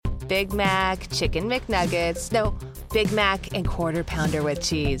Big Mac, Chicken McNuggets, no, Big Mac and Quarter Pounder with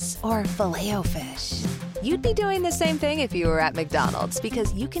cheese, or Filet-O-Fish. You'd be doing the same thing if you were at McDonald's,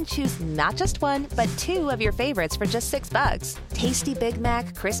 because you can choose not just one, but two of your favorites for just $6. Tasty Big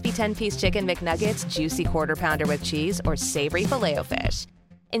Mac, crispy 10-piece Chicken McNuggets, juicy Quarter Pounder with cheese, or savory Filet-O-Fish.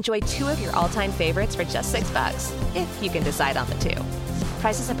 Enjoy two of your all-time favorites for just $6, if you can decide on the two.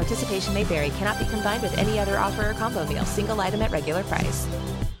 Prices and participation may vary. Cannot be combined with any other offer or combo meal. Single item at regular price.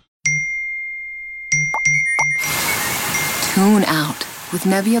 Tune out with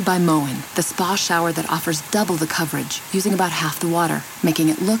Nebia by Moen, the spa shower that offers double the coverage using about half the water, making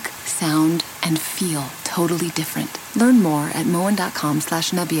it look, sound, and feel totally different. Learn more at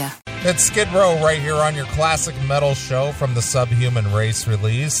moen.com/Nebia. It's Skid Row right here on your classic metal show from the Subhuman Race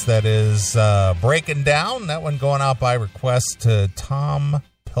release that is Breaking Down. That one going out by request to Tom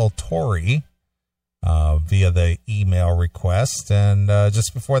Peltori via the email request. And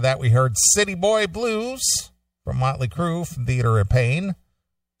just before that, we heard City Boy Blues from Motley Crue from Theater of Pain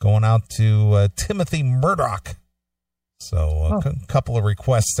going out to Timothy Murdoch. So a couple of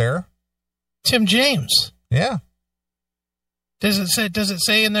requests there. Tim James. Yeah. Does it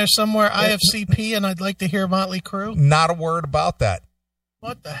say in there somewhere IFCP and I'd like to hear Motley Crue? Not a word about that.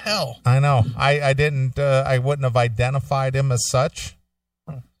 What the hell? I know. I didn't, I wouldn't have identified him as such.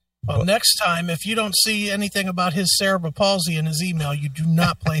 Well, next time, if you don't see anything about his cerebral palsy in his email, you do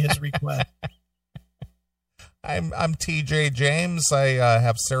not play his request. I'm TJ James. I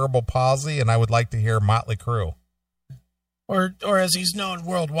have cerebral palsy and I would like to hear Motley Crue. Or as he's known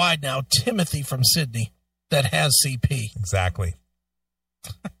worldwide now, Timothy from Sydney. That has CP. Exactly.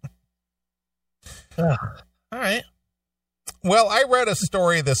 All right. Well, I read a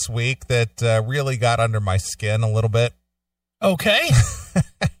story this week that really got under my skin a little bit. Okay.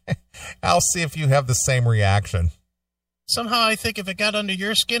 I'll see if you have the same reaction. Somehow I think if it got under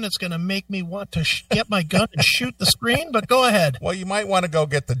your skin, it's going to make me want to get my gun and shoot the screen, but go ahead. Well, you might want to go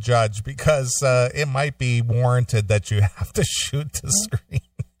get the judge because it might be warranted that you have to shoot the screen.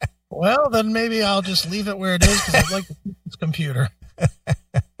 Well, then maybe I'll just leave it where it is because I'd like to keep this computer.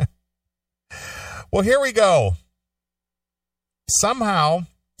 Well, here we go. Somehow,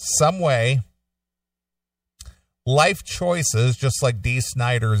 some way, life choices, just like Dee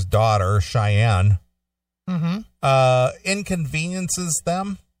Snider's daughter, Cheyenne, inconveniences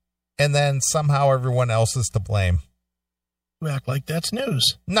them, and then somehow everyone else is to blame. You act like that's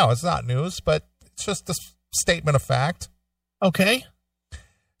news. No, it's not news, but it's just a statement of fact. Okay.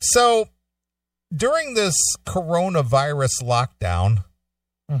 So, during this coronavirus lockdown,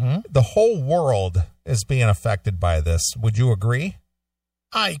 the whole world is being affected by this. Would you agree?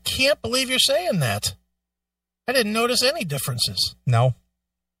 I can't believe you're saying that. I didn't notice any differences. No.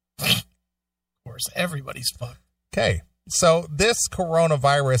 Of course, everybody's fucked. Okay. So, this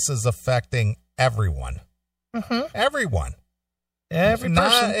coronavirus is affecting everyone. Everyone. Every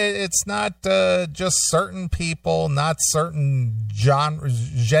person. It's not just certain people, not certain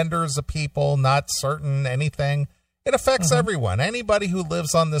genders of people, not certain anything. It affects everyone. Anybody who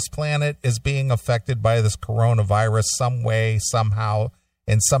lives on this planet is being affected by this coronavirus some way, somehow,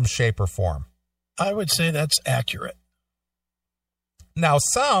 in some shape or form. I would say that's accurate. Now,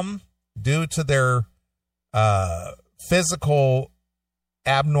 some, due to their physical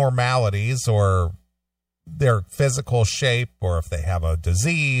abnormalities or their physical shape, or if they have a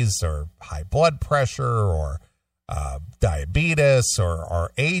disease or high blood pressure or diabetes or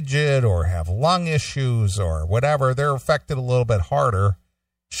are aged or have lung issues or whatever, they're affected a little bit harder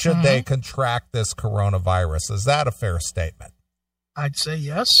should they contract this coronavirus. Is that a fair statement? I'd say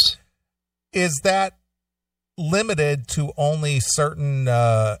yes. Is that limited to only certain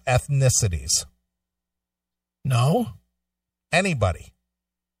ethnicities? No. Anybody.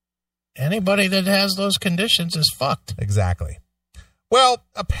 Anybody that has those conditions is fucked. Exactly. Well,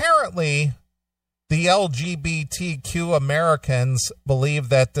 apparently, the LGBTQ Americans believe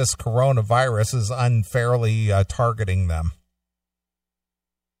that this coronavirus is unfairly targeting them.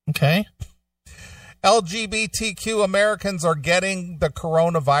 Okay. LGBTQ Americans are getting the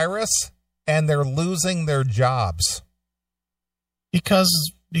coronavirus and they're losing their jobs. Because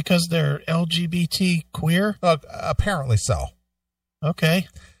they're LGBT queer? Apparently so. Okay.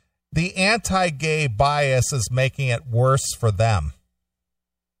 The anti-gay bias is making it worse for them.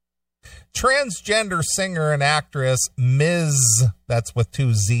 Transgender singer and actress Ms., that's with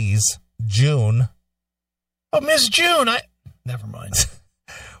two Z's, June. Oh, Ms. June. Never mind.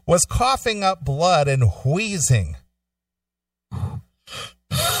 Was coughing up blood and wheezing.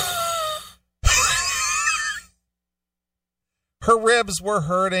 Her ribs were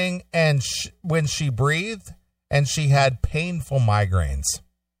hurting and when she breathed, and she had painful migraines.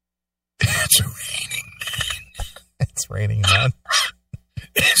 It's raining men. It's raining men.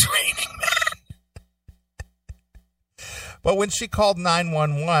 It's raining men. But when she called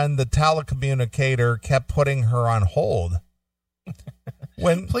 911, the telecommunicator kept putting her on hold.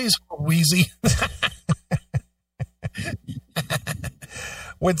 Please, Wheezy.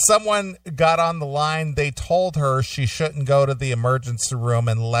 When someone got on the line, they told her she shouldn't go to the emergency room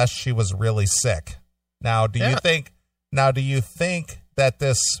unless she was really sick. Now, do you think that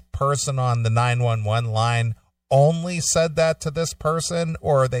this person on the 911 line only said that to this person,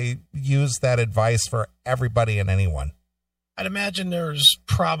 or they used that advice for everybody and anyone? I'd imagine there's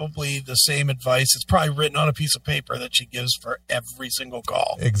probably the same advice. It's probably written on a piece of paper that she gives for every single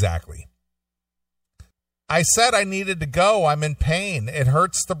call. Exactly. I said I needed to go. I'm in pain. It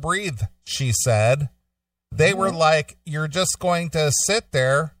hurts to breathe, she said. They were like, you're just going to sit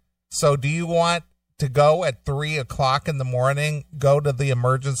there. So do you want to go at 3:00 in the morning, go to the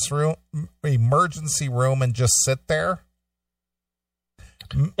emergency room and just sit there?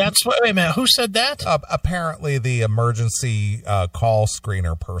 Wait a minute. Who said that? Apparently the emergency call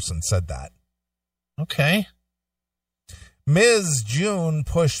screener person said that. Okay. Ms. June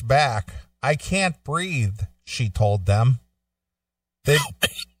pushed back. I can't breathe, she told them.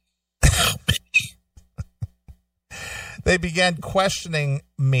 They began questioning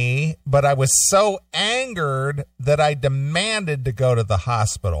me, but I was so angered that I demanded to go to the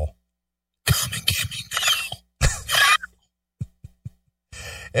hospital. Come and get me now.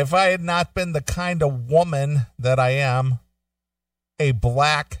 If I had not been the kind of woman that I am, a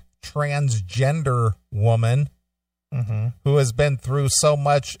black transgender woman who has been through so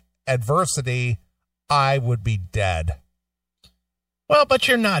much adversity, I would be dead. Well, but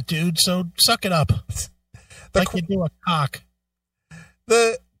you're not, dude, so suck it up. Like you do a cock.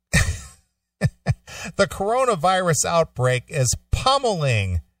 The coronavirus outbreak is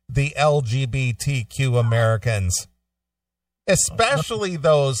pummeling the LGBTQ Americans, especially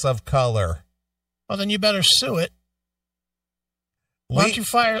those of color. Well, then you better sue it. Why don't you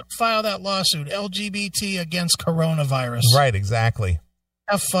file that lawsuit, LGBT against coronavirus? Right, exactly.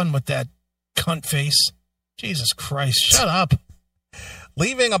 Have fun with that cunt face. Jesus Christ, shut up.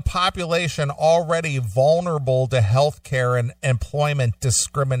 Leaving a population already vulnerable to health care and employment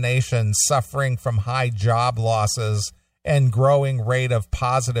discrimination, suffering from high job losses and growing rate of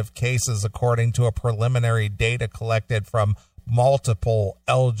positive cases, according to a preliminary data collected from multiple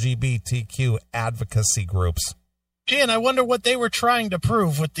LGBTQ advocacy groups. Gee, and I wonder what they were trying to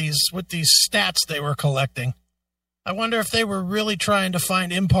prove with these stats they were collecting. I wonder if they were really trying to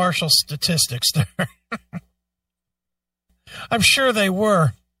find impartial statistics there. I'm sure they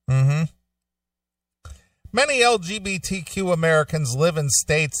were. Mm-hmm. Many LGBTQ Americans live in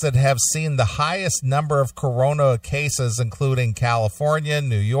states that have seen the highest number of corona cases, including California,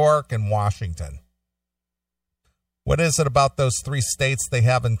 New York, and Washington. What is it about those three states they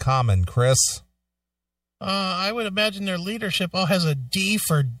have in common, Chris? I would imagine their leadership all has a D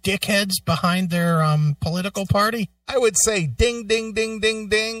for dickheads behind their political party. I would say ding, ding, ding, ding,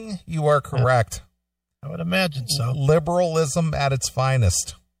 ding. You are correct. I would imagine so. Liberalism at its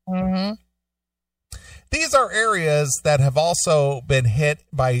finest. Mm-hmm. These are areas that have also been hit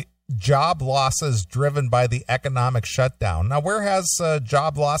by job losses driven by the economic shutdown. Now, where has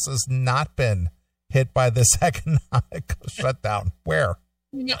job losses not been hit by this economic shutdown? Where?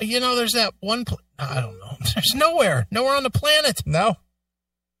 You know, there's that one. I don't know. There's nowhere on the planet. No.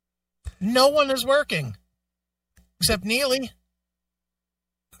 No one is working except Neely.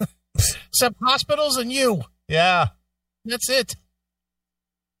 Except hospitals and you. Yeah. That's it.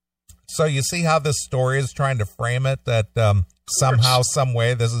 So you see how this story is trying to frame it, that somehow, some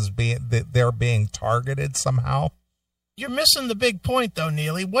way, they're being targeted somehow. You're missing the big point, though,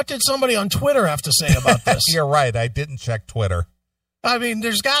 Neely. What did somebody on Twitter have to say about this? You're right. I didn't check Twitter. I mean,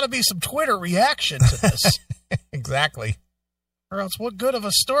 there's got to be some Twitter reaction to this. Exactly. Or else what good of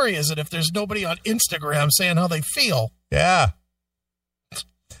a story is it if there's nobody on Instagram saying how they feel? Yeah.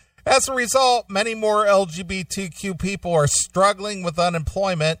 As a result, many more LGBTQ people are struggling with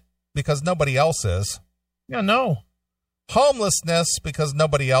unemployment because nobody else is. Yeah, no. Homelessness because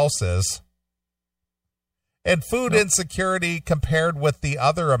nobody else is. And food insecurity compared with the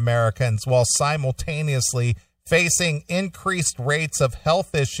other Americans, while simultaneously facing increased rates of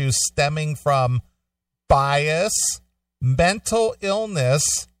health issues stemming from bias, mental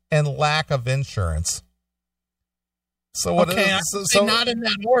illness, and lack of insurance. So what? Okay, so not in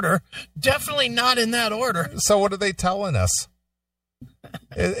that order. Definitely not in that order. So what are they telling us?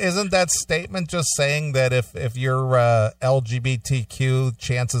 Isn't that statement just saying that if you're LGBTQ,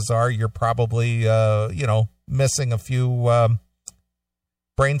 chances are you're probably missing a few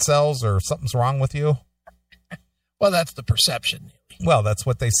brain cells or something's wrong with you? Well, that's the perception. Well, that's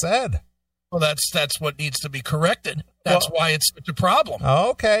what they said. Well, that's what needs to be corrected. That's why it's such a problem.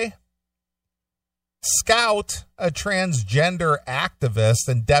 Okay. Scout, a transgender activist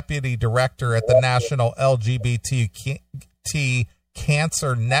and deputy director at the National LGBT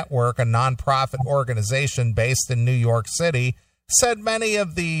Cancer Network, a nonprofit organization based in New York City, said many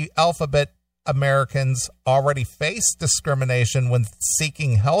of the alphabet Americans already face discrimination when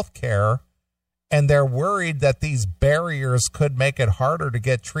seeking health care, and they're worried that these barriers could make it harder to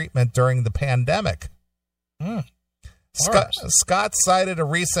get treatment during the pandemic. Scott cited a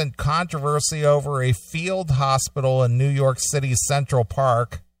recent controversy over a field hospital in New York City's Central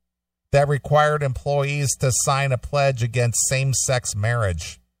Park that required employees to sign a pledge against same-sex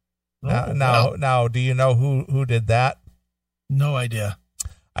marriage. Now, do you know who did that? No idea.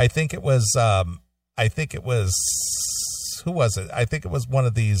 I think it was who was it? I think it was one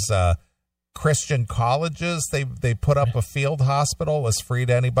of these Christian colleges. They put up a field hospital. It was free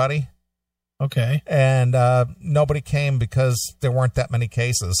to anybody. Okay. And nobody came because there weren't that many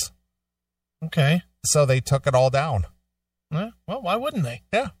cases. Okay. So they took it all down. Well, why wouldn't they?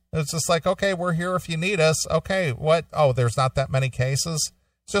 Yeah. It's just like, okay, we're here if you need us. Okay, what? Oh, there's not that many cases.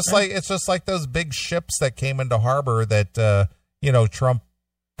 It's just like those big ships that came into harbor that Trump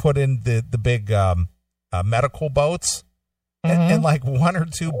put in the big medical boats, and like 1 or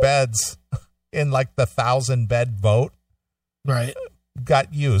 2 beds in like the 1,000-bed boat, right,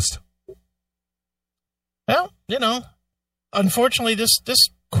 got used. Well, unfortunately, this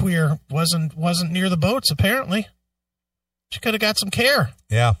queer wasn't near the boats. Apparently, she could have got some care.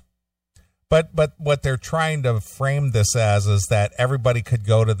 Yeah, but what they're trying to frame this as is that everybody could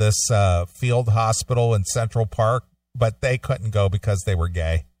go to this field hospital in Central Park, but they couldn't go because they were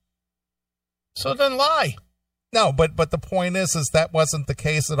gay. So then lie. No, but the point is that wasn't the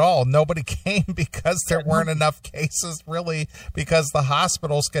case at all. Nobody came because there weren't enough cases, really, because the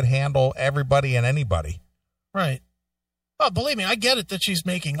hospitals could handle everybody and anybody. Right. Oh, believe me, I get it that she's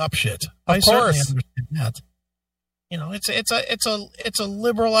making up shit. Of course. Certainly understand that. It's a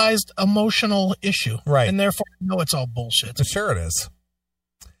liberalized emotional issue, right? And therefore, it's all bullshit. Sure, it is.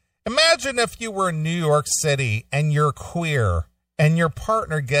 Imagine if you were in New York City and you're queer, and your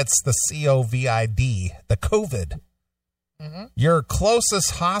partner gets the COVID, the COVID. Mm-hmm. Your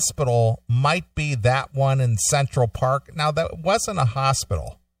closest hospital might be that one in Central Park. Now, that wasn't a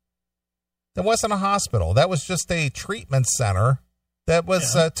hospital. That wasn't a hospital. That was just a treatment center that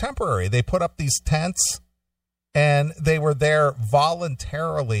was temporary. They put up these tents, and they were there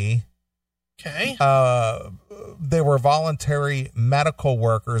voluntarily. Okay. They were voluntary medical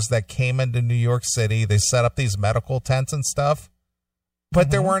workers that came into New York City. They set up these medical tents and stuff. But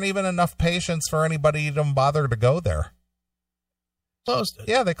there weren't even enough patients for anybody to even bother to go there. Closed it.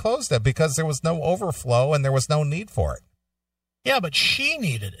 Yeah, they closed it because there was no overflow and there was no need for it. Yeah, but she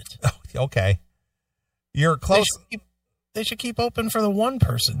needed it. Okay. You're close. They should keep open for the one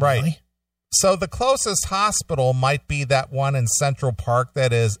person. Right. Really. So the closest hospital might be that one in Central Park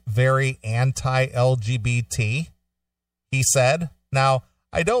that is very anti-LGBT, he said. Now,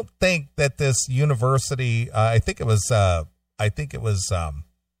 I don't think that this university, I think it was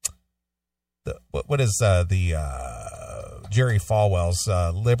Jerry Falwell's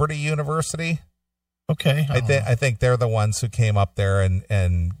Liberty University. Okay. I think they're the ones who came up there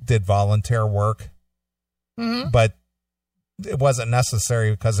and did volunteer work. Mm-hmm. But it wasn't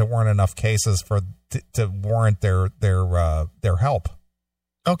necessary because there weren't enough cases to warrant their help.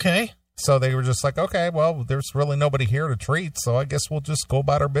 Okay. So they were just like, okay, well, there's really nobody here to treat, so I guess we'll just go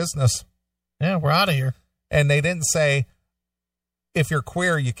about our business. Yeah, we're out of here. And they didn't say, if you're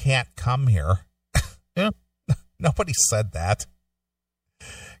queer, you can't come here. Yeah. Nobody said that.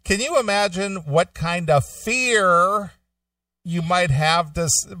 Can you imagine what kind of fear you might have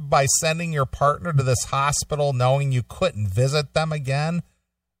by sending your partner to this hospital knowing you couldn't visit them again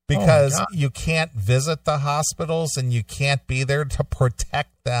because you can't visit the hospitals and you can't be there to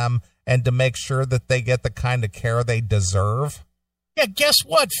protect them and to make sure that they get the kind of care they deserve? Yeah, guess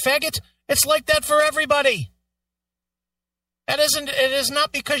what, faggot? It's like that for everybody. It is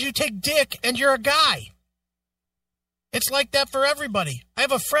not because you take dick and you're a guy. It's like that for everybody. I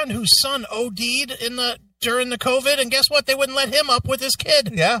have a friend whose son OD'd during the COVID, and guess what? They wouldn't let him up with his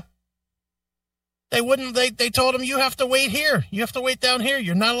kid. Yeah. They wouldn't. They told him, you have to wait here. You have to wait down here.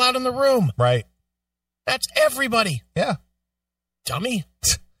 You're not allowed in the room. Right. That's everybody. Yeah. Dummy.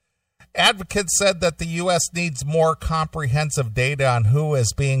 Advocates said that the U.S. needs more comprehensive data on who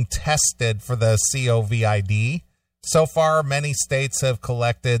is being tested for the COVID. So far, many states have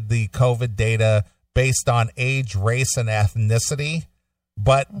collected the COVID data based on age, race, and ethnicity,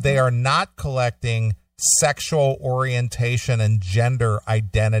 but they are not collecting sexual orientation and gender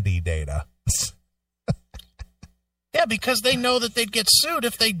identity data. Yeah, because they know that they'd get sued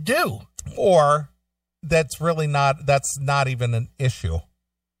if they do. Or that's not even an issue.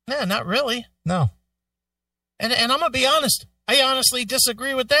 Yeah, not really. No. And I'm going to be honest. I honestly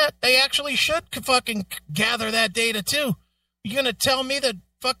disagree with that. They actually should fucking gather that data, too. You're going to tell me that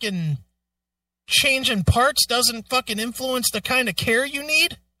fucking changing parts doesn't fucking influence the kind of care you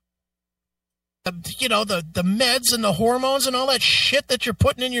need? The meds and the hormones and all that shit that you're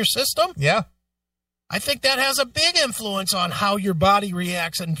putting in your system? Yeah. I think that has a big influence on how your body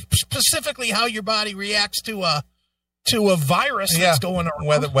reacts, and specifically how your body reacts to a virus that's going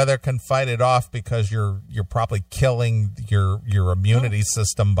around. Whether it can fight it off, because you're probably killing your immunity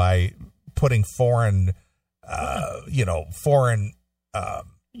system by putting foreign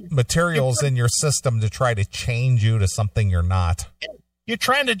materials in your system to try to change you to something you're not. You're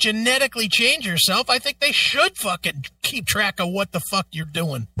trying to genetically change yourself. I think they should fucking keep track of what the fuck you're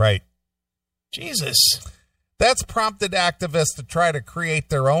doing. Right. Jesus. That's prompted activists to try to create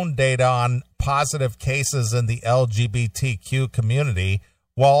their own data on positive cases in the LGBTQ community,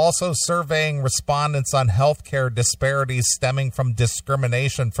 while also surveying respondents on healthcare disparities stemming from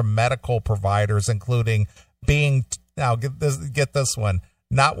discrimination from medical providers, including being, now get this one,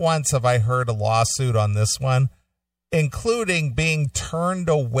 not once have I heard a lawsuit on this one, including being turned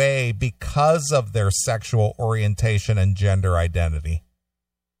away because of their sexual orientation and gender identity.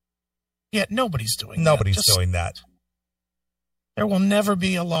 Yeah, nobody's doing that. There will never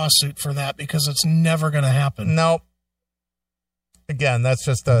be a lawsuit for that because it's never going to happen. Nope. Again, that's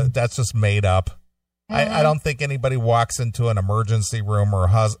just made up. Mm-hmm. I don't think anybody walks into an emergency room or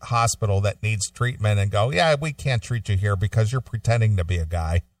a hospital that needs treatment and go, yeah, we can't treat you here because you're pretending to be a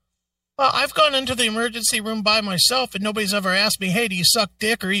guy. Well, I've gone into the emergency room by myself and nobody's ever asked me, hey, do you suck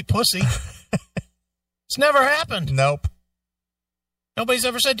dick or eat pussy? It's never happened. Nope. Nobody's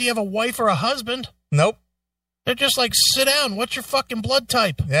ever said, do you have a wife or a husband? Nope. They're just like, sit down. What's your fucking blood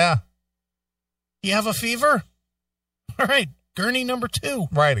type? Yeah. You have a fever? All right. Gurney number 2.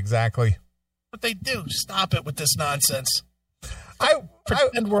 Right, exactly. What they do. Stop it with this nonsense.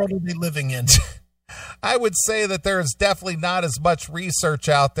 Pretend world are they living in? I would say that there is definitely not as much research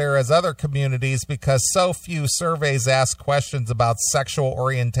out there as other communities because so few surveys ask questions about sexual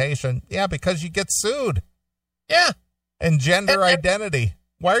orientation. Yeah, because you get sued. Yeah. And gender identity.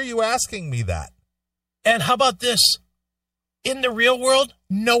 Why are you asking me that? And how about this? In the real world,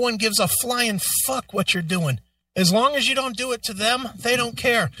 no one gives a flying fuck what you're doing. As long as you don't do it to them, they don't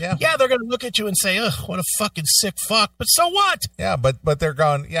care. Yeah, they're going to look at you and say, ugh, what a fucking sick fuck. But so what? Yeah, but they're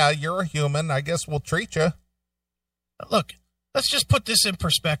going, yeah, you're a human. I guess we'll treat you. Look, let's just put this in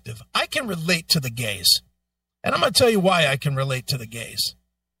perspective. I can relate to the gays. And I'm going to tell you why I can relate to the gays.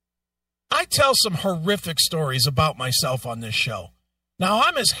 I tell some horrific stories about myself on this show. Now,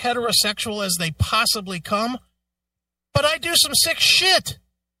 I'm as heterosexual as they possibly come, but I do some sick shit.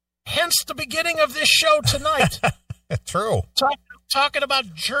 Hence the beginning of this show tonight. True. Talking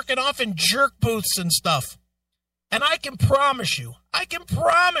about jerking off in jerk booths and stuff. And I can promise you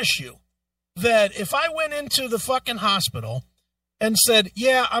that if I went into the fucking hospital and said,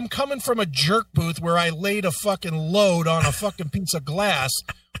 yeah, I'm coming from a jerk booth where I laid a fucking load on a fucking piece of glass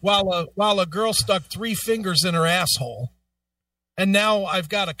while a girl stuck 3 fingers in her asshole, and now I've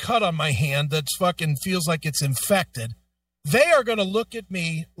got a cut on my hand that's fucking feels like it's infected, they are going to look at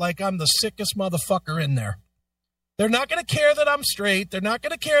me like I'm the sickest motherfucker in there. They're not going to care that I'm straight. They're not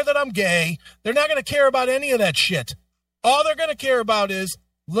going to care that I'm gay. They're not going to care about any of that shit. All they're going to care about is,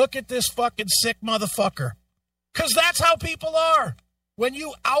 look at this fucking sick motherfucker. Because that's how people are. When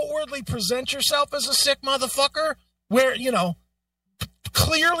you outwardly present yourself as a sick motherfucker, where,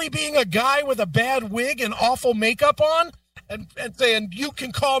 clearly being a guy with a bad wig and awful makeup on, and saying, you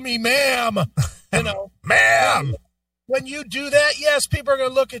can call me ma'am, ma'am. When you do that, yes, people are going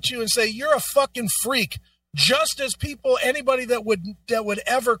to look at you and say, you're a fucking freak. Just as anybody that would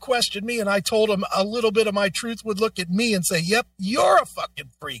ever question me, and I told them a little bit of my truth, would look at me and say, yep, you're a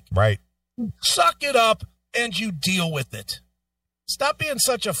fucking freak. Right. Suck it up and you deal with it. Stop being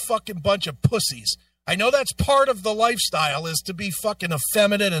such a fucking bunch of pussies. I know that's part of the lifestyle, is to be fucking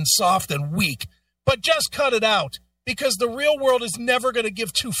effeminate and soft and weak, but just cut it out. Because the real world is never going to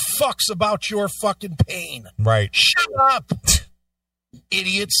give 2 fucks about your fucking pain. Right. Shut up,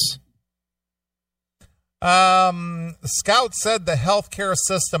 idiots. Scout said the healthcare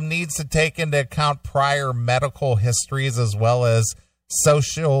system needs to take into account prior medical histories as well as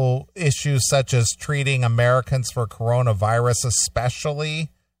social issues such as treating Americans for coronavirus,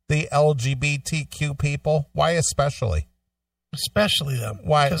 especially the LGBTQ people. Why especially? Especially them.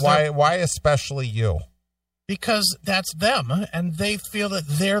 Why especially you? Because that's them, and they feel that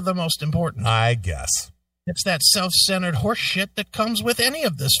they're the most important. I guess. It's that self-centered horse shit that comes with any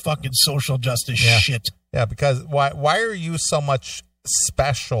of this fucking social justice shit. Yeah, because why are you so much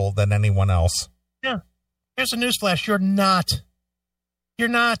special than anyone else? Yeah. Here's a newsflash. You're not. You're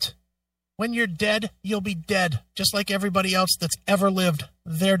not. When you're dead, you'll be dead. Just like everybody else that's ever lived.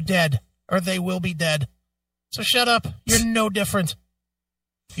 They're dead, or they will be dead. So shut up. You're no different.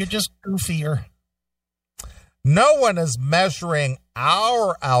 You're just goofier. No one is measuring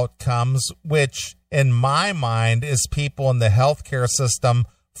our outcomes, which in my mind is people in the healthcare system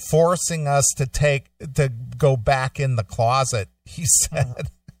forcing us to go back in the closet, he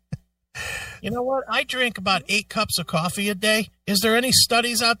said. You know what? I drink about 8 cups of coffee a day. Is there any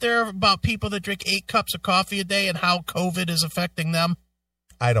studies out there about people that drink 8 cups of coffee a day and how COVID is affecting them?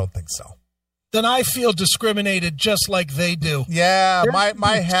 I don't think so. Then I feel discriminated just like they do. Yeah,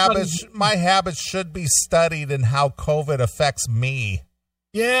 my habits should be studied in how COVID affects me.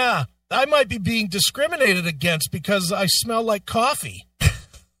 Yeah, I might be being discriminated against because I smell like coffee.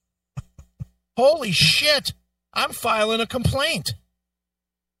 Holy shit. I'm filing a complaint.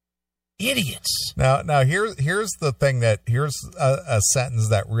 Idiots. Now here's the thing here's a sentence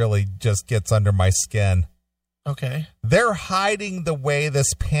that really just gets under my skin. Okay. They're hiding the way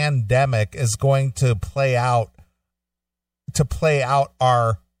this pandemic is going to play out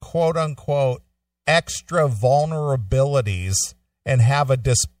our quote unquote extra vulnerabilities and have a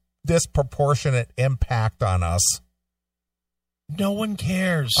disproportionate impact on us. No one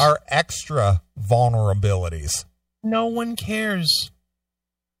cares. Our extra vulnerabilities. No one cares.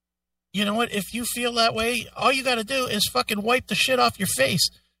 You know what? If you feel that way, all you got to do is fucking wipe the shit off your face.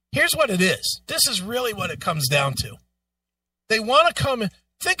 Here's what it is. This is really what it comes down to. They want to come,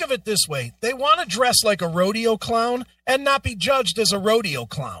 think of it this way. They want to dress like a rodeo clown and not be judged as a rodeo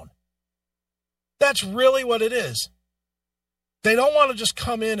clown. That's really what it is. They don't want to just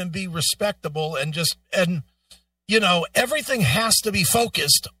come in and be respectable and everything has to be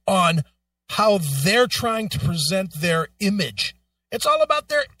focused on how they're trying to present their image. It's all about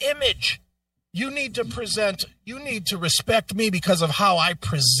their image. You need to respect me because of how I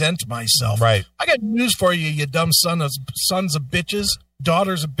present myself. Right. I got news for you, you dumb sons of bitches,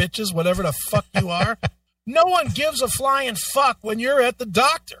 daughters of bitches, whatever the fuck you are. No one gives a flying fuck when you're at the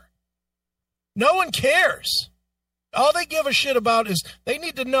doctor. No one cares. All they give a shit about is they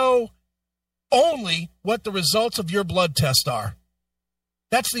need to know only what the results of your blood test are.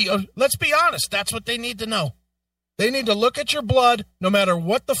 Let's be honest, that's what they need to know. They need to look at your blood, no matter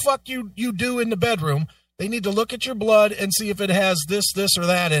what the fuck you do in the bedroom. They need to look at your blood and see if it has this, or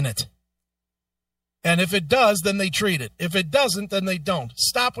that in it. And if it does, then they treat it. If it doesn't, then they don't.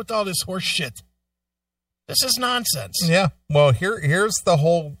 Stop with all this horse shit. This is nonsense. Yeah. Well, here's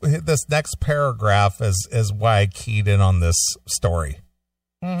this next paragraph is why I keyed in on this story.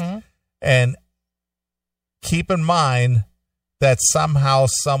 Mm-hmm. And keep in mind that somehow,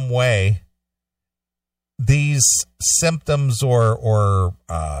 some way, these symptoms or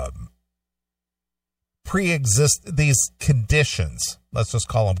these conditions, let's just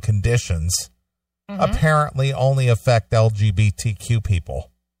call them conditions, apparently only affect LGBTQ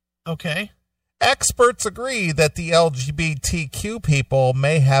people. Okay. Experts agree that the LGBTQ people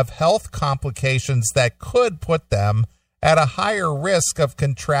may have health complications that could put them at a higher risk of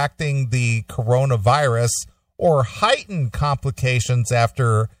contracting the coronavirus or heightened complications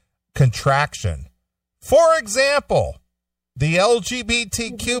after contraction. For example, the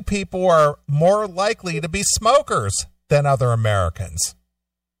LGBTQ people are more likely to be smokers than other Americans.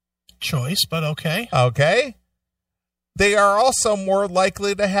 Choice, but okay. Okay. They are also more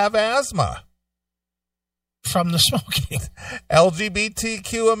likely to have asthma. From the smoking.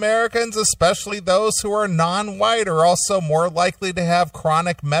 LGBTQ Americans, especially those who are non-white, are also more likely to have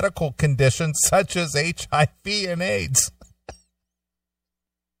chronic medical conditions such as HIV and AIDS.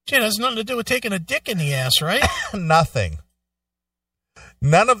 Gee, it has nothing to do with taking a dick in the ass, right? Nothing.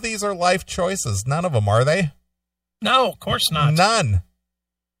 None of these are life choices. None of them, are they? No, of course not. None.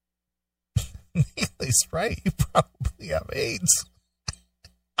 Neely's right. You probably have AIDS.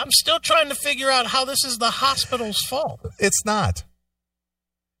 I'm still trying to figure out how this is the hospital's fault. It's not.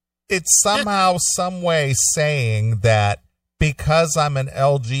 It's somehow, some way saying that because I'm an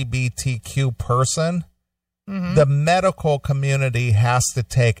LGBTQ person, the medical community has to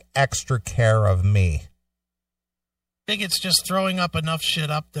take extra care of me. I think it's just throwing up enough shit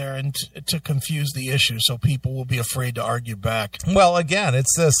up there and to confuse the issue so people will be afraid to argue back. Well, again,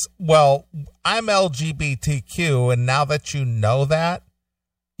 it's this, well, I'm LGBTQ, and now that you know that,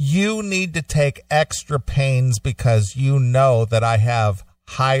 you need to take extra pains because you know that I have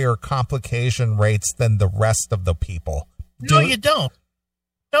higher complication rates than the rest of the people. No, you don't.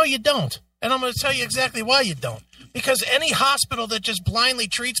 No, you don't. And I'm going to tell you exactly why you don't. Because any hospital that just blindly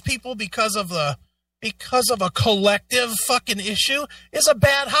treats people because of a collective fucking issue is a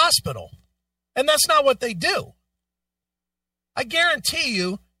bad hospital. And that's not what they do. I guarantee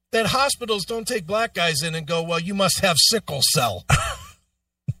you that hospitals don't take black guys in and go, well, you must have sickle cell.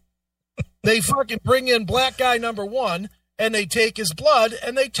 They fucking bring in black guy number one, and they take his blood,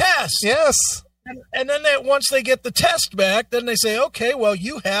 and they test. Yes. And then once they get the test back, then they say, okay, well,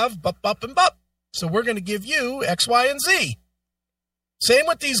 you have bup, bup, and bup. So we're going to give you X, Y, and Z. Same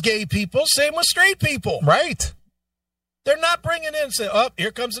with these gay people. Same with straight people. Right. They're not bringing in and say, oh, here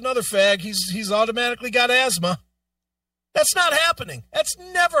comes another fag. He's automatically got asthma. That's not happening. That's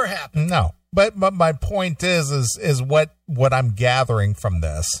never happened. No. But my point is what I'm gathering from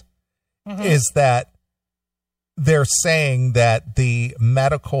this is that they're saying that the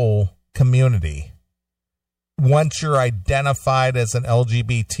medical community, once you're identified as an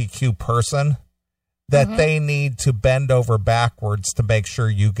LGBTQ person, that they need to bend over backwards to make sure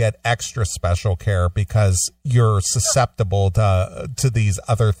you get extra special care because you're susceptible to these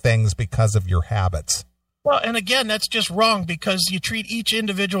other things because of your habits. Well, and again, that's just wrong because you treat each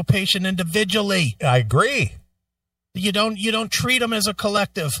individual patient individually. I agree. You don't treat them as a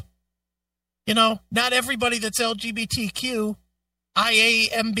collective. You know, not everybody that's LGBTQ,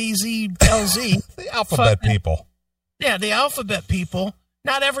 IAMBZLZ. The alphabet people. Yeah, the alphabet people.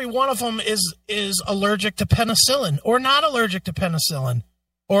 Not every one of them is allergic to penicillin or not allergic to penicillin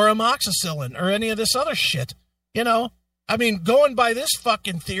or amoxicillin or any of this other shit. You know, I mean, going by this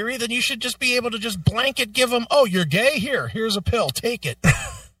fucking theory, then you should just be able to just blanket give them, oh, you're gay? Here's a pill. Take it.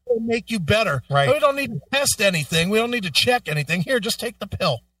 It'll make you better. Right. We don't need to test anything. We don't need to check anything. Here, just take the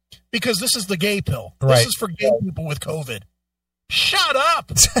pill because this is the gay pill. Right. This is for gay people with COVID. Shut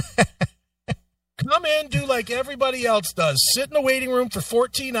up. Come in, do like everybody else does. Sit in the waiting room for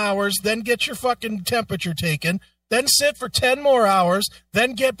 14 hours, then get your fucking temperature taken, then sit for 10 more hours,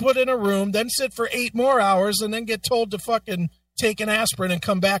 then get put in a room, then sit for 8 more hours, and then get told to fucking take an aspirin and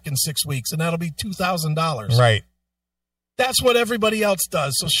come back in 6 weeks, and that'll be $2,000. Right. That's what everybody else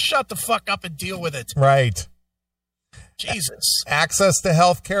does, so shut the fuck up and deal with it. Right. Jesus. Access to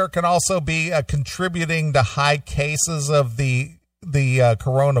health care can also be contributing to high cases of the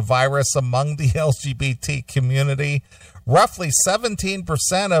coronavirus among the LGBT community. Roughly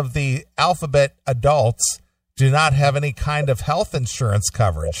 17% of the alphabet adults do not have any kind of health insurance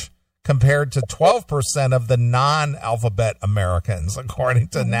coverage, compared to 12% of the non-alphabet Americans, according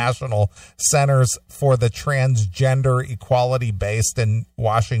to National Centers for the Transgender Equality based in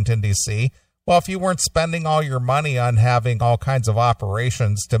Washington, D.C. Well, if you weren't spending all your money on having all kinds of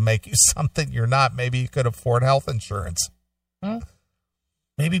operations to make you something you're not, maybe you could afford health insurance.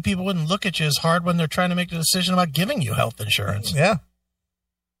 Maybe people wouldn't look at you as hard when they're trying to make a decision about giving you health insurance. Yeah.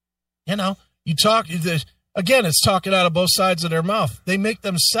 You know, again, it's talking out of both sides of their mouth. They make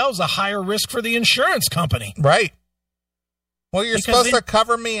themselves a higher risk for the insurance company. Right. Well, you're Because supposed to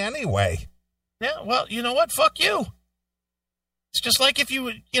cover me anyway. Yeah, well, you know what? Fuck you. It's just like if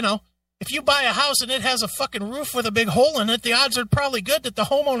you buy a house and it has a fucking roof with a big hole in it, the odds are probably good that the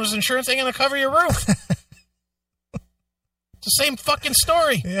homeowner's insurance ain't going to cover your roof. It's the same fucking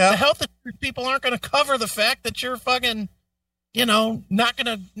story. Yeah. The health insurance people aren't going to cover the fact that you're fucking, not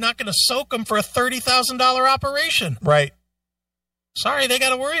going to soak them for a $30,000 operation. Right. Sorry, they got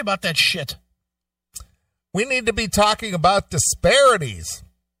to worry about that shit. We need to be talking about disparities,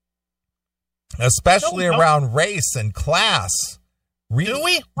 especially around race and class. Do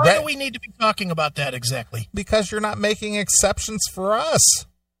we? Why do we need to be talking about that exactly? Because you're not making exceptions for us.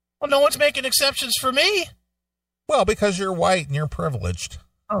 Well, no one's making exceptions for me. Well, because you're white and you're privileged.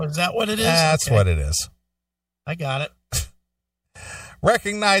 Oh, is that what it is? That's Okay. what it is. I got it.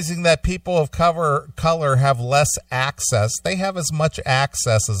 Recognizing that people of color have less access, they have as much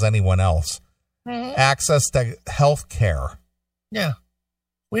access as anyone else. Mm-hmm. Access to health care. Yeah.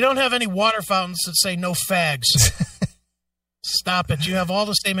 We don't have any water fountains that say no fags. Stop it. You have all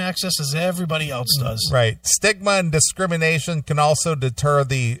the same access as everybody else does. Right. Stigma and discrimination can also deter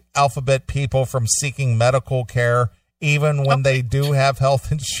the alphabet people from seeking medical care, even when they do have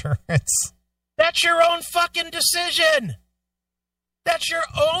health insurance. That's your own fucking decision. That's your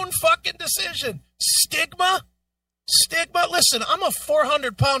own fucking decision. Stigma? Listen, I'm a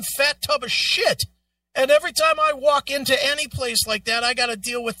 400-pound fat tub of shit. And every time I walk into any place like that, I got to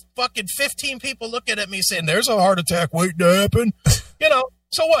deal with fucking 15 people looking at me saying, there's a heart attack waiting to happen.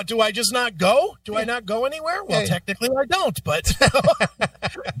 So what? Do I just not go? Do I not go anywhere? Well, technically I don't, but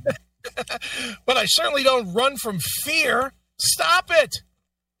but I certainly don't run from fear. Stop it.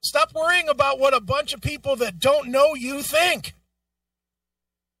 Stop worrying about what a bunch of people that don't know you think.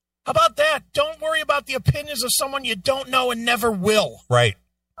 How about that? Don't worry about the opinions of someone you don't know and never will. Right.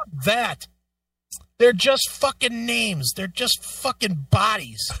 That. They're just fucking names. They're just fucking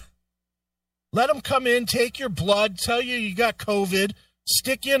bodies. Let them come in, take your blood, tell you got COVID,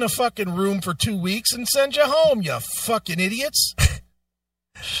 stick you in a fucking room for 2 weeks, and send you home, you fucking idiots.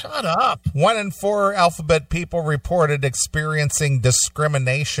 Shut up. 1 in 4 alphabet people reported experiencing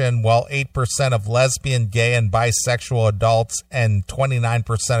discrimination, while 8% of lesbian, gay, and bisexual adults and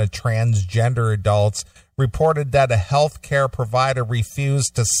 29% of transgender adults reported that a healthcare provider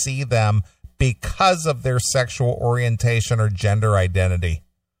refused to see them because of their sexual orientation or gender identity.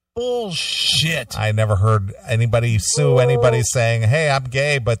 Bullshit. I never heard anybody sue anybody saying, hey, I'm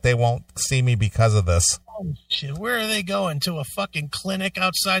gay, but they won't see me because of this. Oh, shit. Where are they going? To a fucking clinic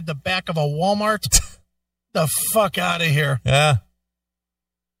outside the back of a Walmart? The fuck out of here. Yeah.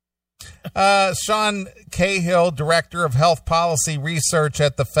 Sean Cahill, Director of Health Policy Research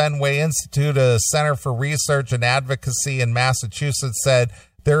at the Fenway Institute, a Center for Research and Advocacy in Massachusetts, said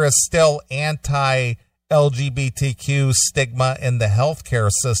there is still anti-LGBTQ stigma in the healthcare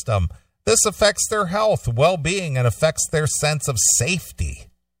system. This affects their health, well-being, and affects their sense of safety.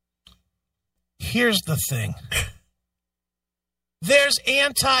 Here's the thing. There's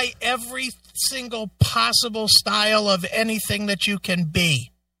anti every single possible style of anything that you can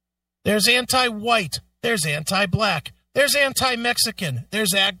be. There's anti-white. There's anti-black. There's anti-Mexican.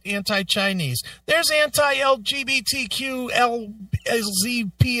 There's anti-Chinese. There's anti-LGBTQ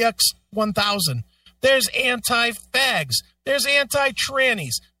LZPX1000. There's anti-fags. There's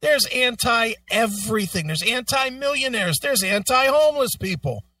anti-trannies. There's anti-everything. There's anti-millionaires. There's anti-homeless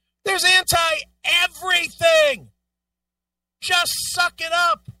people. There's anti-everything. Just suck it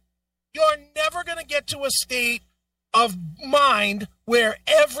up. You're never going to get to a state of mind where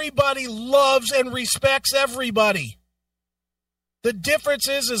everybody loves and respects everybody. The difference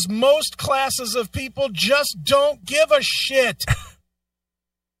is most classes of people just don't give a shit.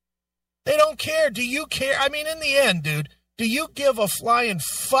 They don't care. Do you care? I mean, in the end, dude, do you give a flying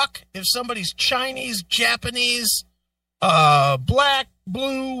fuck if somebody's Chinese, Japanese, black,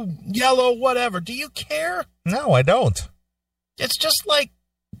 blue, yellow, whatever? Do you care? No, I don't. It's just like,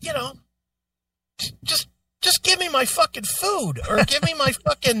 you know, just give me my fucking food, or give me my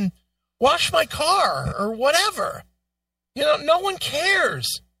fucking wash my car, or whatever. You know, no one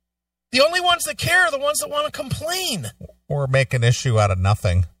cares. The only ones that care are the ones that want to complain. Or make an issue out of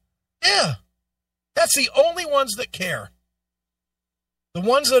nothing. Yeah. That's the only ones that care. The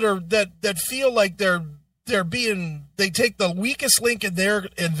ones that are that feel like they take the weakest link in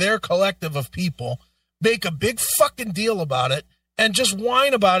their collective of people, make a big fucking deal about it, and just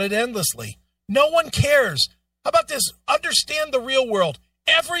whine about it endlessly. No one cares. How about this? Understand the real world.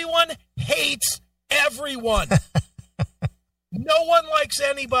 Everyone hates everyone. No one likes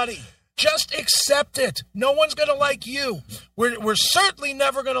anybody. Just accept it. No one's going to like you. We're certainly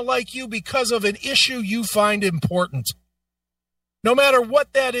never going to like you because of an issue you find important. No matter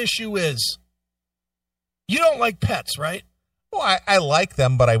what that issue is. You don't like pets, right? Well, I like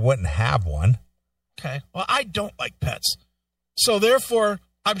them, but I wouldn't have one. Okay. Well, I don't like pets. So therefore,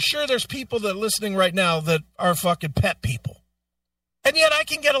 I'm sure there's people that are listening right now that are fucking pet people. And yet I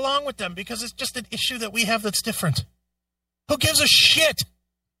can get along with them because it's just an issue that we have that's different. Who gives a shit?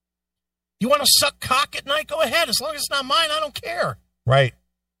 You want to suck cock at night? Go ahead. As long as it's not mine, I don't care. Right.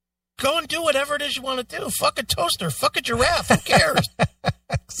 Go and do whatever it is you want to do. Fuck a toaster. Fuck a giraffe. Who cares?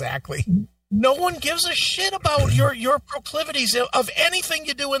 Exactly. No one gives a shit about your proclivities of anything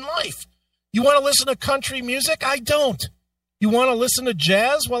you do in life. You want to listen to country music? I don't. You want to listen to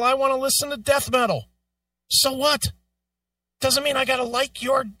jazz? Well, I want to listen to death metal. So what? Doesn't mean I got to like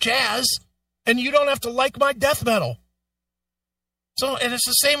your jazz, and you don't have to like my death metal. So, and it's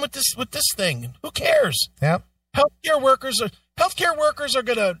the same with this thing. Who cares? Yep. Every healthcare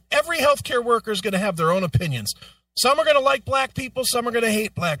worker is going to have their own opinions. Some are going to like black people. Some are going to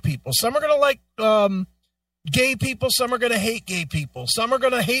hate black people. Some are going to like gay people. Some are going to hate gay people. Some are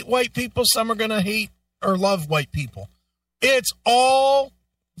going to hate white people. Some are going to hate or love white people. It's all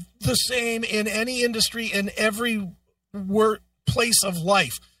the same in any industry, in every place of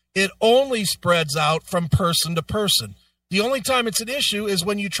life. It only spreads out from person to person. The only time it's an issue is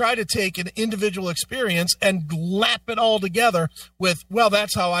when you try to take an individual experience and lap it all together with, well,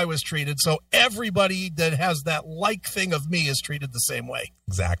 that's how I was treated, so everybody that has that like thing of me is treated the same way.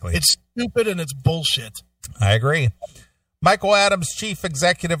 Exactly. It's stupid and it's bullshit. I agree. Michael Adams, Chief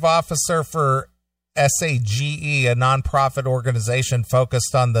Executive Officer for SAGE, a nonprofit organization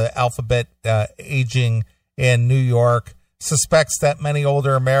focused on the alphabet aging in New York, suspects that many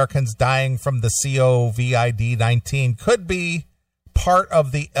older Americans dying from the COVID-19 could be part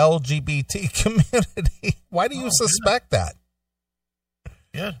of the LGBT community. Why do you suspect that?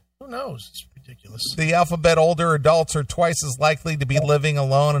 Yeah, who knows? It's ridiculous. The alphabet older adults are twice as likely to be living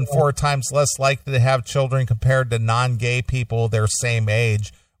alone and 4 times less likely to have children compared to non-gay people their same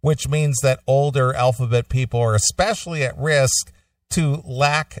age, which means that older alphabet people are especially at risk to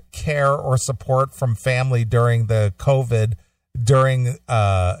lack care or support from family during the COVID,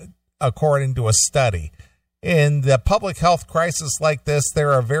 according to a study. In the public health crisis like this,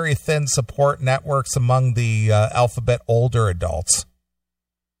 there are very thin support networks among the alphabet older adults.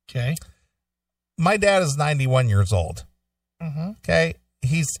 Okay. My dad is 91 years old. Mm-hmm. Okay.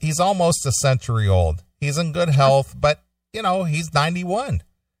 He's almost a century old. He's in good health, but, he's 91.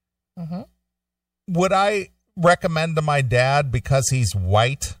 Mm-hmm. Would I recommend to my dad, because he's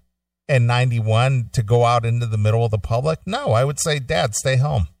white and 91, to go out into the middle of the public? No, I would say, Dad, stay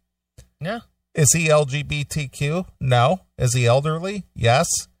home. Yeah. Is he LGBTQ? No. Is he elderly? Yes.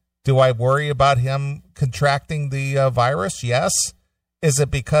 Do I worry about him contracting the virus? Yes. Is it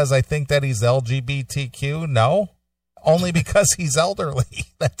because I think that he's LGBTQ? No. Only because he's elderly.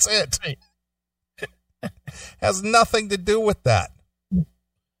 That's it. Right. Has nothing to do with that.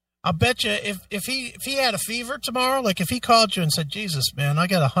 I'll bet you if he had a fever tomorrow, like if he called you and said, Jesus, man, I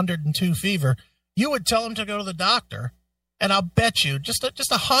got 102 fever, you would tell him to go to the doctor. And I'll bet you, just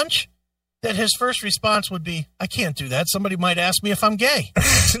a hunch, that his first response would be, I can't do that. Somebody might ask me if I'm gay.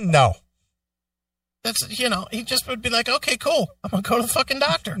 No. That's, he just would be like, okay, cool. I'm going to go to the fucking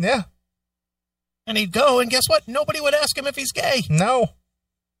doctor. Yeah. And he'd go, and guess what? Nobody would ask him if he's gay. No.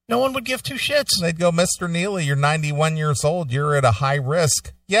 No one would give 2 shits. They'd go, Mr. Neely, you're 91 years old. You're at a high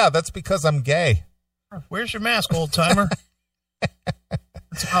risk. Yeah, that's because I'm gay. Where's your mask, old timer?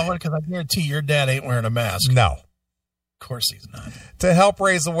 That's about what, because I guarantee your dad ain't wearing a mask. No. Of course he's not. To help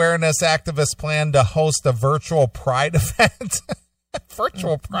raise awareness, activists plan to host a virtual Pride event.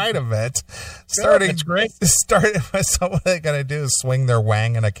 Virtual Pride event. That's great. So what they're going to do is swing their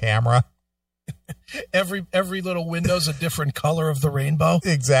wang in a camera. Every little window's a different color of the rainbow.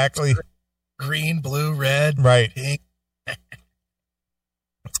 Exactly. Green, blue, red, right. Pink.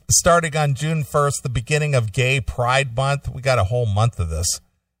 Starting on June 1st, the beginning of Gay Pride Month. We got a whole month of this.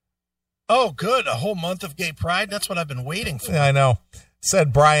 Oh, good. A whole month of Gay Pride? That's what I've been waiting for. Yeah, I know.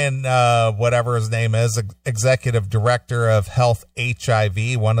 Said Brian, whatever his name is, Executive Director of Health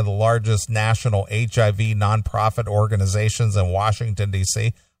HIV, one of the largest national HIV nonprofit organizations in Washington,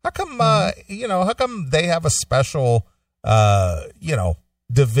 D.C. How come, how come they have a special,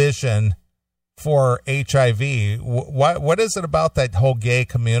 division for HIV? What is it about that whole gay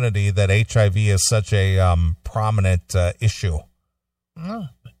community that HIV is such a prominent issue? Oh,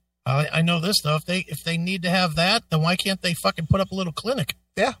 I know this though. If they need to have that, then why can't they fucking put up a little clinic?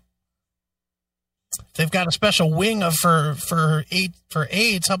 Yeah. If they've got a special wing for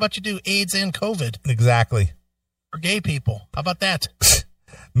AIDS. How about you do AIDS and COVID? Exactly. For gay people. How about that?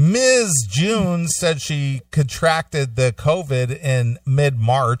 Ms. June said she contracted the COVID in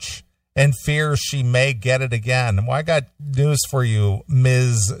mid-March and fears she may get it again. Well, I got news for you,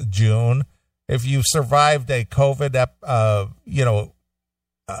 Ms. June. If you survived a COVID, a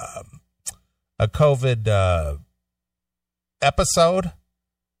COVID episode,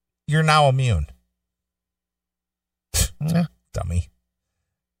 you're now immune. Yeah. Dummy.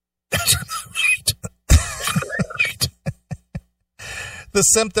 The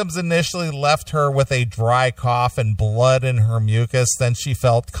symptoms initially left her with a dry cough and blood in her mucus. Then she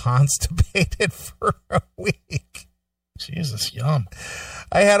felt constipated for a week. Jesus, yum.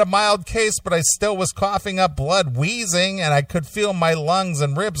 I had a mild case, but I still was coughing up blood, wheezing, and I could feel my lungs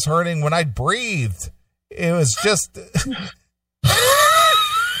and ribs hurting when I breathed. It was just...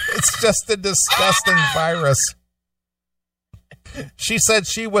 it's just a disgusting virus. She said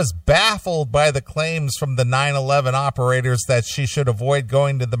she was baffled by the claims from the 9/11 operators that she should avoid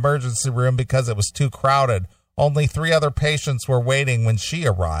going to the emergency room because it was too crowded. Only 3 other patients were waiting when she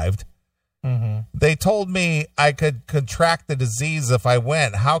arrived. Mm-hmm. They told me I could contract the disease if I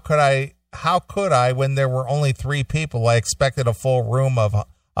went. How could I when there were only 3 people? I expected a full room of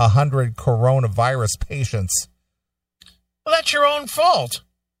 100 coronavirus patients. Well, that's your own fault.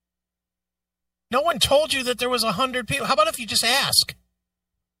 No one told you that there was 100 people. How about if you just ask?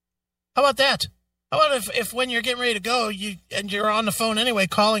 How about that? How about if when you're getting ready to go, you're on the phone anyway,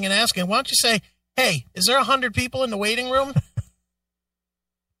 calling and asking, why don't you say, hey, is there 100 people in the waiting room?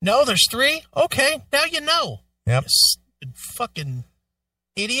 No, there's 3? Okay, now you know. Yep. stupid fucking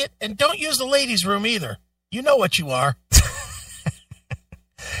idiot. And don't use the ladies' room either. You know what you are.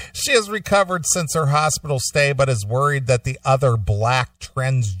 She has recovered since her hospital stay, but is worried that the other black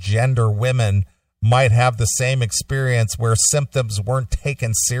transgender women might have the same experience where symptoms weren't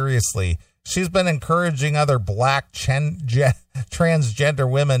taken seriously. She's been encouraging other black transgender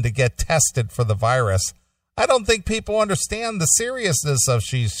women to get tested for the virus. I don't think people understand the seriousness of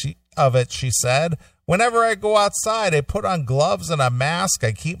it, she said. Whenever I go outside, I put on gloves and a mask.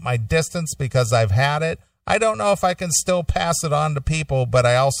 I keep my distance because I've had it. I don't know if I can still pass it on to people, but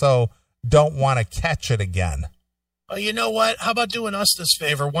I also don't want to catch it again. Well, you know what? How about doing us this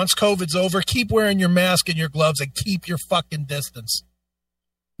favor? Once COVID's over, keep wearing your mask and your gloves and keep your fucking distance.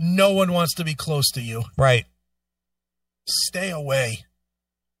 No one wants to be close to you. Right. Stay away.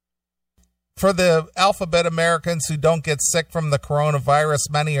 For the alphabet Americans who don't get sick from the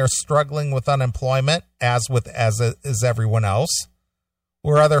coronavirus, many are struggling with unemployment, as is everyone else,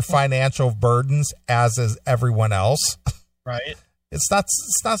 or other financial burdens, as is everyone else. Right. It's not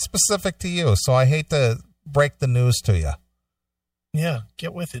specific to you, so I hate to break the news to you. Yeah,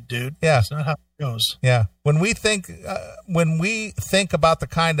 get with it, dude. Yeah, that's not how it goes. Yeah, when we think about the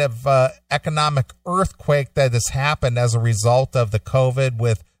kind of economic earthquake that has happened as a result of the COVID,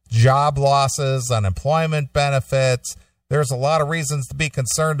 with job losses, unemployment benefits, there's a lot of reasons to be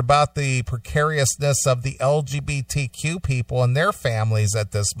concerned about the precariousness of the LGBTQ people and their families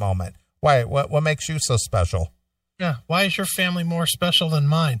at this moment. Why? What makes you so special? Yeah, why is your family more special than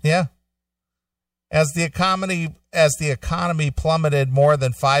mine? Yeah. As the economy plummeted, more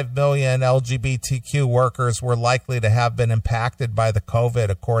than 5 million LGBTQ workers were likely to have been impacted by the COVID,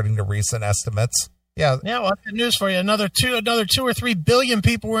 according to recent estimates. Yeah. Yeah, well, good news for you. Another 2 or 3 billion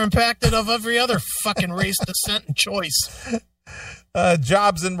people were impacted of every other fucking race, descent, and choice.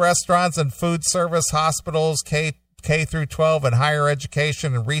 Jobs in restaurants and food service, hospitals, K through 12, and higher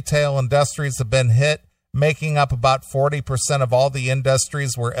education and retail industries have been hit, making up about 40% of all the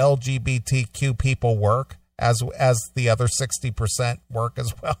industries where LGBTQ people work, as the other 60% work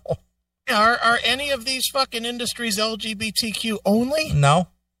as well. Yeah, are any of these fucking industries LGBTQ only? No.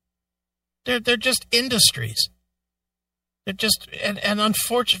 They're just industries. They're just, and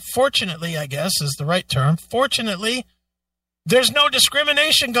unfortunately, I guess is the right term. Fortunately, there's no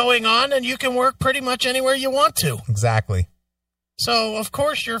discrimination going on, and you can work pretty much anywhere you want to. Exactly. So, of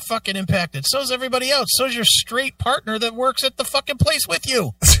course, you're fucking impacted. So's everybody else. So's your straight partner that works at the fucking place with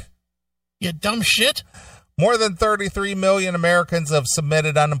you. You dumb shit. More than 33 million Americans have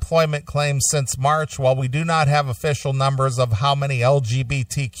submitted unemployment claims since March. While we do not have official numbers of how many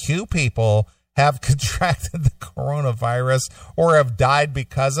LGBTQ people have contracted the coronavirus or have died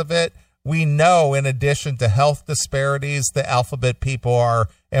because of it, we know, in addition to health disparities, the alphabet people are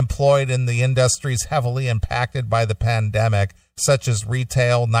employed in the industries heavily impacted by the pandemic, such as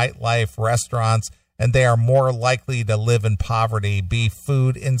retail, nightlife, restaurants, and they are more likely to live in poverty, be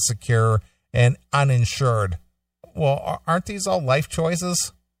food insecure, and uninsured. Well, aren't these all life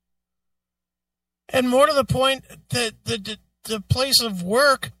choices? And more to the point, the place of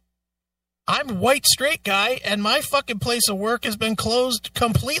work, I'm a white straight guy, and my fucking place of work has been closed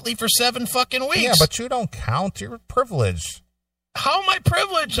completely for 7 fucking weeks. Yeah, but you don't count. You're privileged. How am I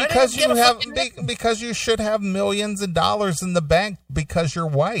privileged? Because you should have millions of dollars in the bank because you're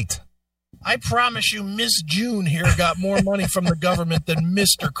white. I promise you, Miss June here got more money from the government than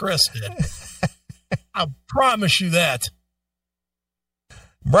Mr. Chris did. I promise you that.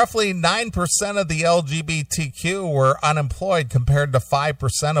 Roughly 9% of the LGBTQ were unemployed compared to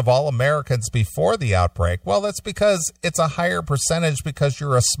 5% of all Americans before the outbreak. Well, that's because it's a higher percentage because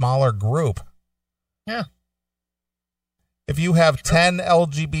you're a smaller group. Yeah. If you have 10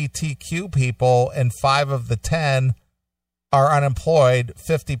 LGBTQ people and 5 of the 10 are unemployed,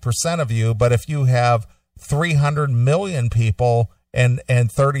 50% of you. But if you have 300 million people and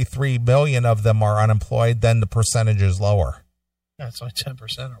 33 million of them are unemployed, then the percentage is lower. That's like 10%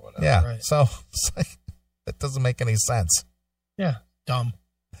 or whatever. Yeah, right. So that doesn't make any sense. Yeah, dumb.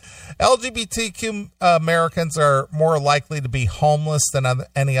 LGBTQ Americans are more likely to be homeless than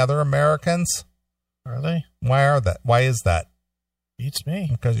any other Americans. Are they? Why is that? Beats me.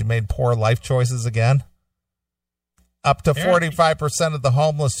 Because you made poor life choices again? Up to 45% of the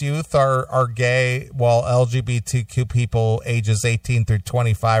homeless youth are gay, while LGBTQ people ages 18 through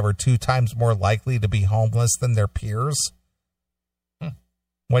 25 are 2 times more likely to be homeless than their peers.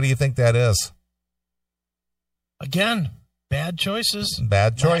 What do you think that is? Again, bad choices.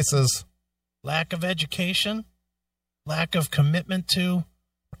 Bad choices. Lack of education. Lack of commitment to,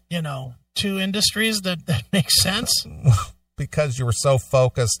 to industries that make sense. because you were so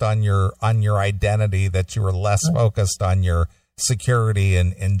focused on your identity that you were less focused on your security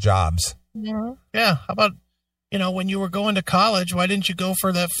and jobs. Yeah. How about, when you were going to college, why didn't you go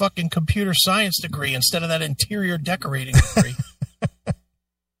for that fucking computer science degree instead of that interior decorating degree?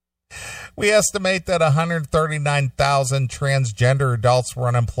 We estimate that 139,000 transgender adults were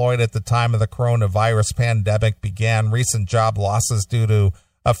unemployed at the time of the coronavirus pandemic began. Recent job losses due to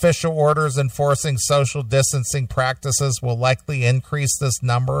official orders enforcing social distancing practices will likely increase this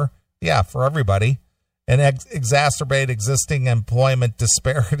number. Yeah, for everybody. And exacerbate existing employment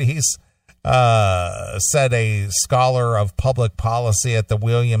disparities, said a scholar of public policy at the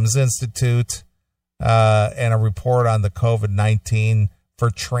Williams Institute in a report on the COVID-19 for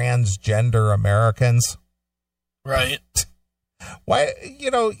transgender Americans. Right. Why,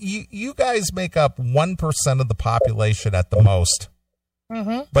 you guys make up 1% of the population at the most.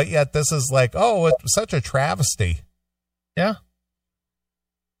 Mm-hmm. But yet this is like, it's such a travesty. Yeah.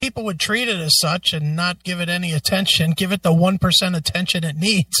 People would treat it as such and not give it any attention, give it the 1% attention it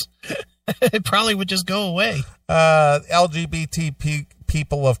needs. It probably would just go away. LGBT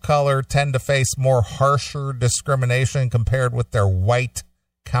people of color tend to face more harsher discrimination compared with their white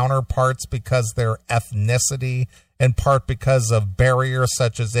counterparts because their ethnicity, in part because of barriers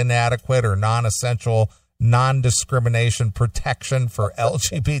such as inadequate or non-essential non-discrimination protection for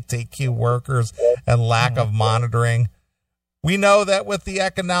LGBTQ workers and lack of monitoring. We know that with the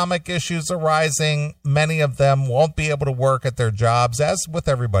economic issues arising, many of them won't be able to work at their jobs as with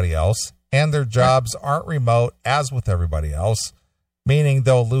everybody else, and their jobs aren't remote as with everybody else, meaning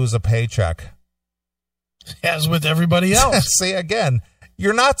they'll lose a paycheck. As with everybody else. See, again,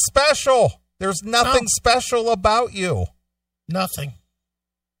 you're not special. There's nothing special about you. Nothing.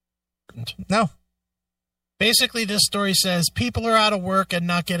 No. Basically, this story says people are out of work and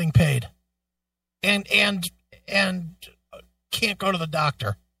not getting paid. And can't go to the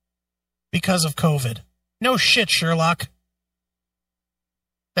doctor because of COVID. No shit, Sherlock.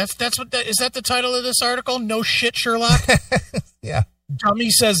 Is that the title of this article? No shit, Sherlock? Yeah.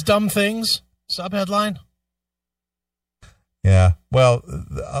 Dummy says dumb things. Subheadline. Yeah. Well,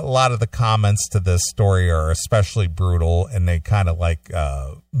 a lot of the comments to this story are especially brutal, and they kind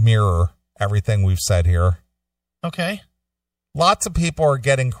of mirror everything we've said here. Okay. Lots of people are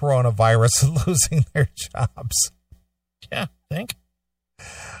getting coronavirus and losing their jobs. Yeah, think.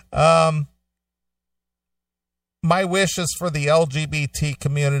 My wish is for the LGBT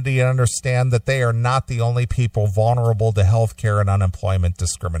community to understand that they are not the only people vulnerable to healthcare and unemployment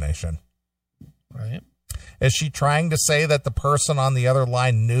discrimination. Right. Is she trying to say that the person on the other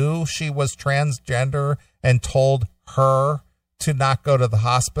line knew she was transgender and told her to not go to the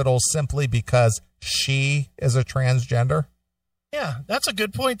hospital simply because she is a transgender? Yeah, that's a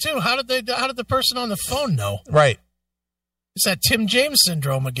good point too. How did the person on the phone know? Right. It's that Tim James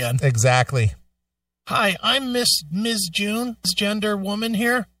syndrome again. Exactly. Hi, I'm Ms. June, gender woman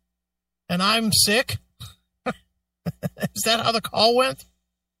here, and I'm sick. Is that how the call went?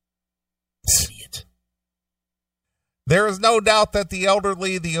 Idiot. There is no doubt that the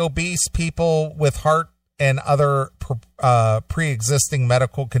elderly, the obese, people with heart and other pre-existing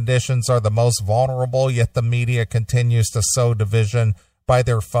medical conditions are the most vulnerable, yet the media continues to sow division by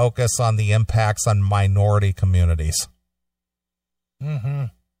their focus on the impacts on minority communities. Mm-hmm.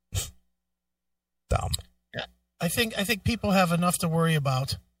 Dumb. Yeah, I think people have enough to worry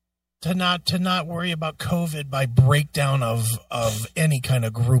about to not worry about COVID by breakdown of any kind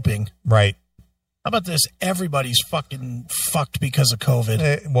of grouping. Right. How about this? Everybody's fucking fucked because of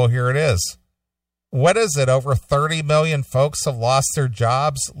COVID. Well, here it is. What is it? Over 30 million folks have lost their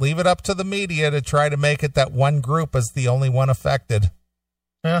jobs. Leave it up to the media to try to make it that one group is the only one affected.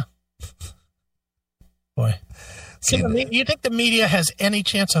 Yeah. Boy. You think the media has any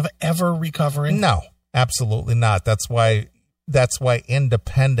chance of ever recovering? No, absolutely not. That's why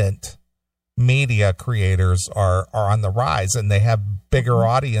independent media creators are on the rise, and they have bigger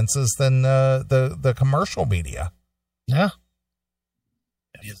audiences than the commercial media. Yeah.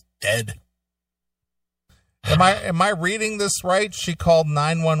 It is dead. Am I reading this right? She called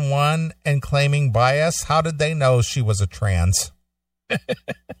 911 and claiming bias. How did they know she was a trans?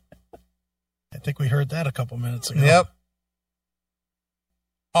 I think we heard that a couple minutes ago. Yep.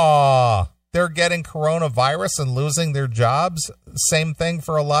 They're getting coronavirus and losing their jobs. Same thing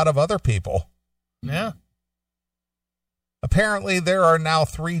for a lot of other people. Yeah. Apparently, there are now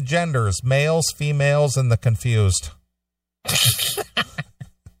 3 genders: males, females, and the confused.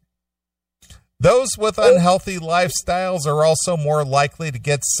 Those with unhealthy lifestyles are also more likely to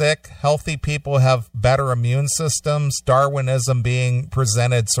get sick. Healthy people have better immune systems. Darwinism being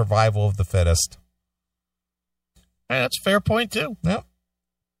presented survival of the fittest. Hey, that's a fair point, too. Yep.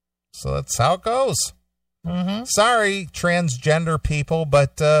 So that's how it goes. Mm-hmm. Sorry, transgender people,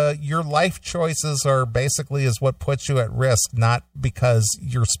 but your life choices are basically is what puts you at risk, not because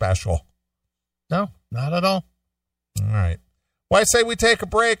you're special. No, not at all. All right. Well, I say we take a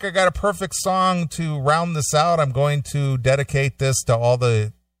break. I got a perfect song to round this out. I'm going to dedicate this to all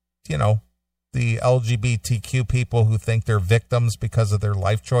the, the LGBTQ people who think they're victims because of their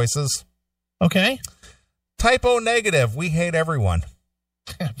life choices. Okay. Type O Negative. We hate everyone.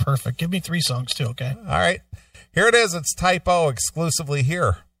 Perfect. Give me 3 songs, too, okay? All right. Here it is. It's Type O exclusively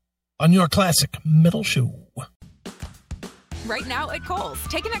here on your classic metal show. Right now at Kohl's,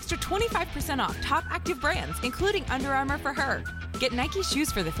 take an extra 25% off top active brands, including Under Armour for her. Get Nike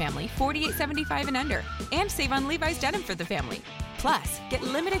shoes for the family, $48.75 and under, and save on Levi's denim for the family. Plus, get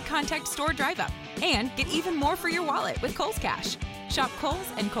limited contact store drive-up, and get even more for your wallet with Kohl's Cash. Shop Kohl's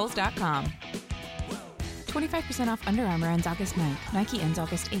and Kohl's.com. 25% off Under Armour ends August 9th. Nike ends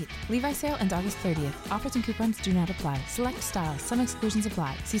August 8th. Levi's sale ends August 30th. Offers and coupons do not apply. Select styles. Some exclusions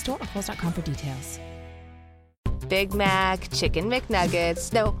apply. See store or Kohl's.com for details. Big Mac, Chicken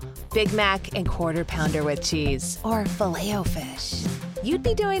McNuggets, no, Big Mac and Quarter Pounder with cheese, or Filet-O-Fish. You'd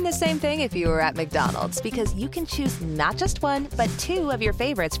be doing the same thing if you were at McDonald's, because you can choose not just one, but 2 of your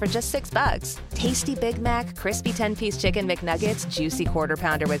favorites for just $6. Tasty Big Mac, crispy 10-piece Chicken McNuggets, juicy Quarter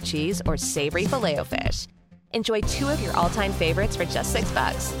Pounder with cheese, or savory Filet-O-Fish. Enjoy 2 of your all-time favorites for just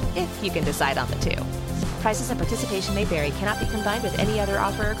 $6, if you can decide on the 2. Prices and participation may vary, cannot be combined with any other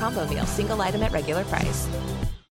offer or combo meal, single item at regular price.